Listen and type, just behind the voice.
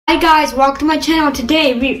Hi guys, welcome to my channel.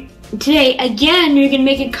 Today again we're gonna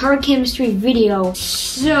make a color chemistry video.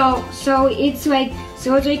 So it's like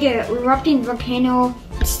a erupting volcano.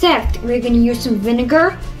 Except we're gonna use some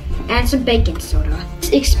vinegar and some baking soda.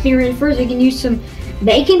 Experience first, we can use some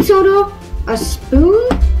baking soda, a spoon,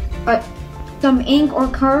 some ink or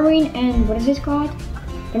coloring, and what is this called?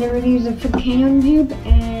 And then we're gonna use a volcano tube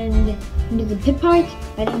and the pipette,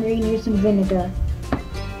 and then we're gonna use some vinegar.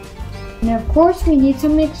 And of course we need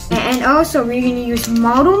some mix. And also we're gonna use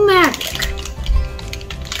Model Magic.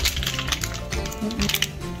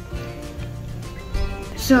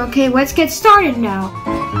 So okay, let's get started now.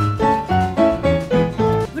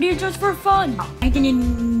 Video just for fun. I'm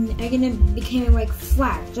gonna become like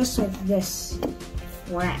flat, just like this.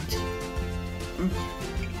 Flat.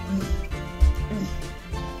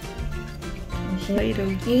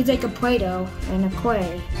 Play-Doh. It's like a Play-Doh and a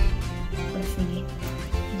clay. What if we need?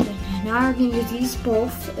 Now we're gonna use these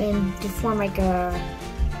both and to form like a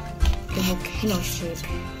volcano shape.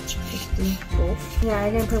 Just these both. Yeah,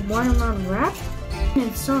 I'm gonna put one amount of wrap. And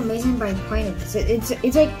it's so amazing by Play-Doh.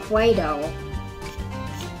 It's like Play-Doh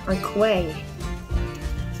or clay.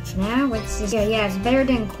 Now let's just yeah, it's better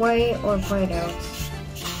than clay or Play-Doh.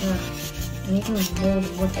 And you can mold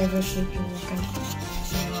whatever shape you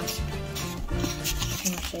want.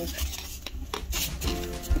 Shape.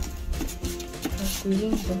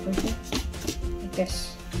 Squeezing like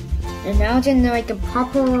this, and now it's in like a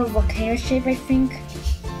proper volcano shape, I think.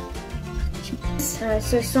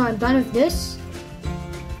 So I'm done with this.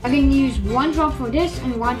 I'm gonna use one drop for this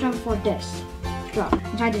and one drop for this. Drop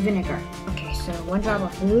inside the vinegar. Okay, so one drop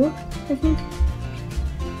of blue, I think.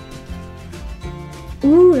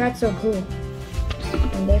 Ooh, that's so cool.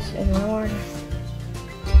 And this is more.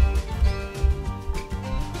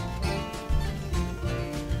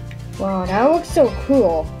 Wow, that looks so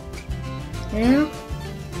cool. Yeah.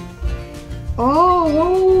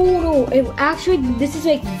 Oh, this is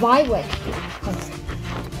like violet.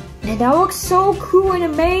 And that looks so cool and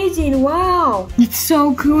amazing. Wow. It's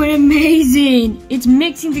so cool and amazing. It's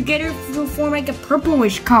mixing together to form like a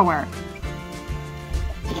purplish color.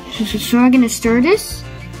 So I'm gonna stir this.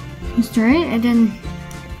 Stir it and then.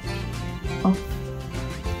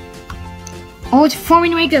 Oh, it's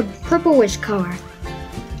forming like a purplish color.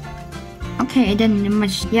 Okay, then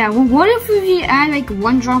much. Yeah, well, what if we add like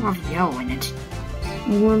one drop of yellow in it?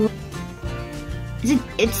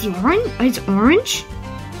 It's orange? It's orange?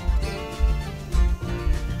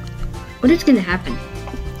 What is gonna happen?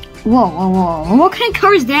 Whoa. What kind of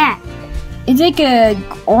color is that? It's like a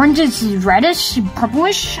orangish, reddish,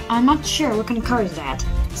 purplish? I'm not sure. What kind of color is that?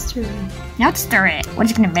 Stir it. Now let's stir it. What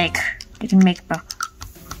is it gonna make? It's gonna make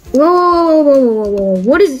Whoa.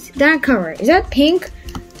 What is that color? Is that pink?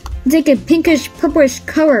 It's like a pinkish, purplish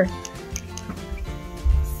color.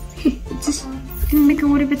 It's just gonna make it a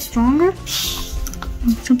little bit stronger.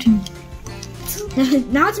 Something.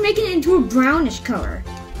 Now it's making it into a brownish color.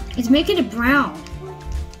 It's making it brown.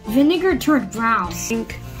 Vinegar turned brown.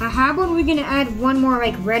 Pink. How about we're gonna add one more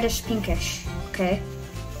like reddish, pinkish? Okay.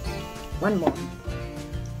 One more.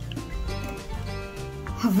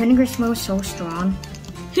 Oh, vinegar smells so strong.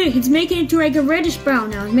 It's making it into like a reddish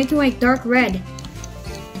brown now. It's making like dark red.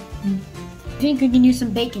 I think we can use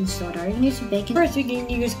some baking soda. We're gonna use some baking. First, we can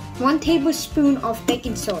use 1 tablespoon of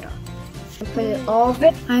baking soda. Put it all of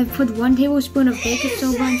it. I put 1 tablespoon of baking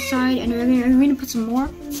soda inside, and we're gonna put some more.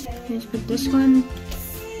 Let's put this one.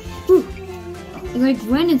 Ooh, it like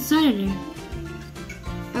went inside of there.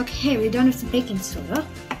 Okay, we're done with the baking soda.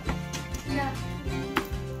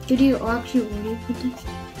 Did you actually already put this?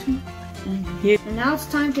 Yeah. And now it's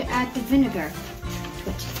time to add the vinegar.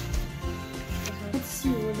 Let's see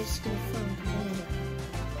what it's gonna form.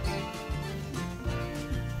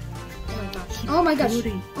 Oh my gosh!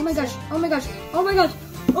 Oh my gosh! Oh my gosh! Oh my gosh!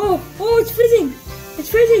 Oh! It's fizzing! It's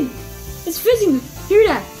fizzing! It's fizzing! Hear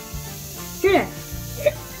that? Hear that?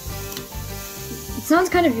 It sounds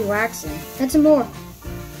kind of relaxing. Add some more.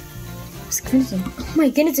 It's fizzing. Oh my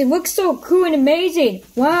goodness! It looks so cool and amazing!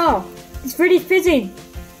 Wow! It's really fizzing!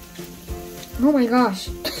 Oh my gosh!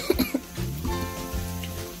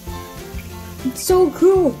 It's so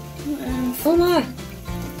cool! Oh my!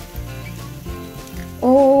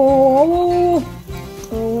 Oh!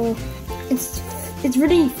 It's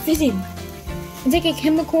really fizzing. It's like a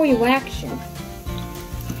chemical reaction.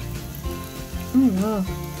 Oh no!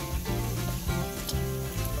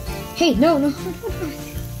 Hey, no!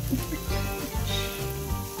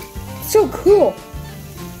 So cool!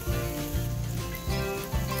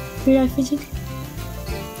 Hear that fizzing?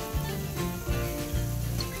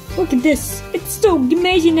 Look at this! It's so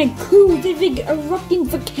amazing and cool! It's like a erupting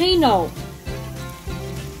volcano!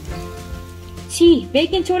 See,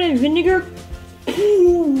 baking soda and vinegar.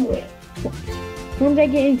 Once I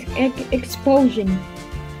get an explosion.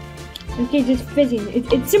 Okay, just fizzing.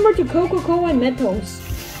 It's similar to Coca-Cola and Mentos.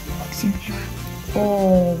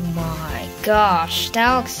 Oh my gosh,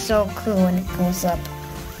 that looks so cool when it goes up.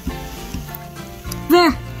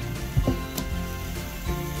 There.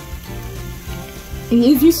 And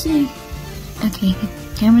if you see, Okay, the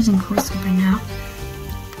camera's in close up right now.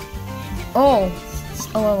 Oh,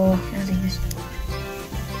 I think this.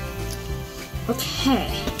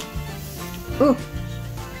 okay. Oh,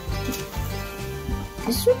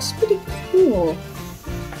 this looks pretty cool.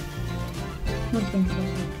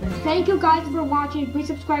 Thank you guys for watching. Please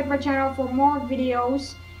subscribe to my channel for more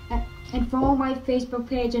videos and follow my Facebook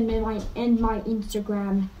page and my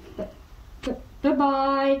Instagram. Bye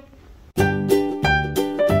bye.